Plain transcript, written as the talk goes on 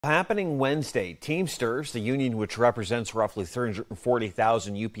Happening Wednesday, Teamsters, the union which represents roughly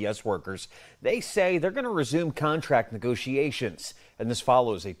 340,000 UPS workers, they say they're going to resume contract negotiations. And this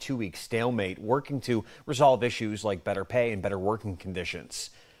follows a 2-week stalemate working to resolve issues like better pay and better working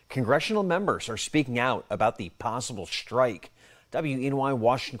conditions. Congressional members are speaking out about the possible strike. WENY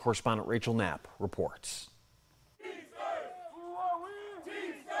Washington correspondent Rachel Knapp reports.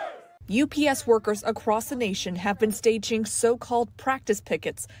 UPS workers across the nation have been staging so-called practice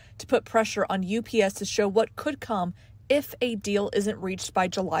pickets to put pressure on UPS to show what could come if a deal isn't reached by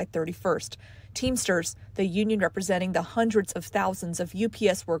July 31st. Teamsters, the union representing the hundreds of thousands of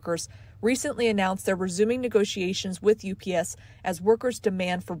UPS workers, recently announced they're resuming negotiations with UPS as workers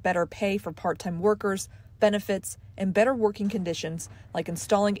demand for better pay for part-time workers, benefits, and better working conditions like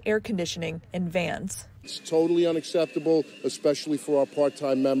installing air conditioning in vans. It's totally unacceptable, especially for our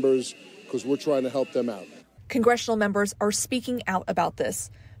part-time members, because we're trying to help them out. Congressional members are speaking out about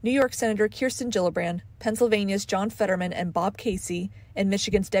this. New York Senator Kirsten Gillibrand, Pennsylvania's John Fetterman and Bob Casey, and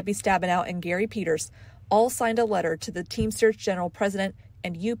Michigan's Debbie Stabenow and Gary Peters all signed a letter to the Teamsters General President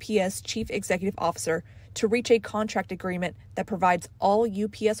and UPS Chief Executive Officer to reach a contract agreement that provides all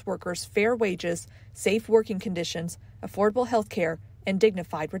UPS workers fair wages, safe working conditions, affordable health care, and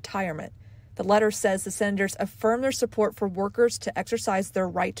dignified retirement. The letter says the senators affirm their support for workers to exercise their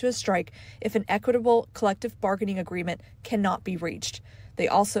right to a strike if an equitable collective bargaining agreement cannot be reached. They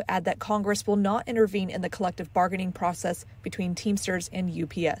also add that Congress will not intervene in the collective bargaining process between Teamsters and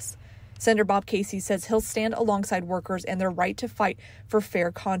UPS. Senator Bob Casey says he'll stand alongside workers and their right to fight for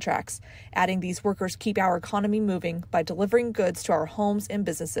fair contracts, adding these workers keep our economy moving by delivering goods to our homes and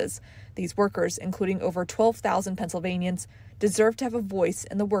businesses. These workers, including over 12,000 Pennsylvanians, deserve to have a voice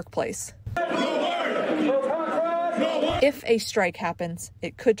in the workplace. If a strike happens,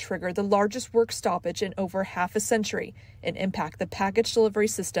 it could trigger the largest work stoppage in over half a century and impact the package delivery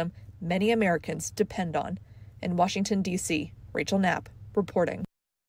system many Americans depend on. In Washington, D.C., Rachel Knapp reporting.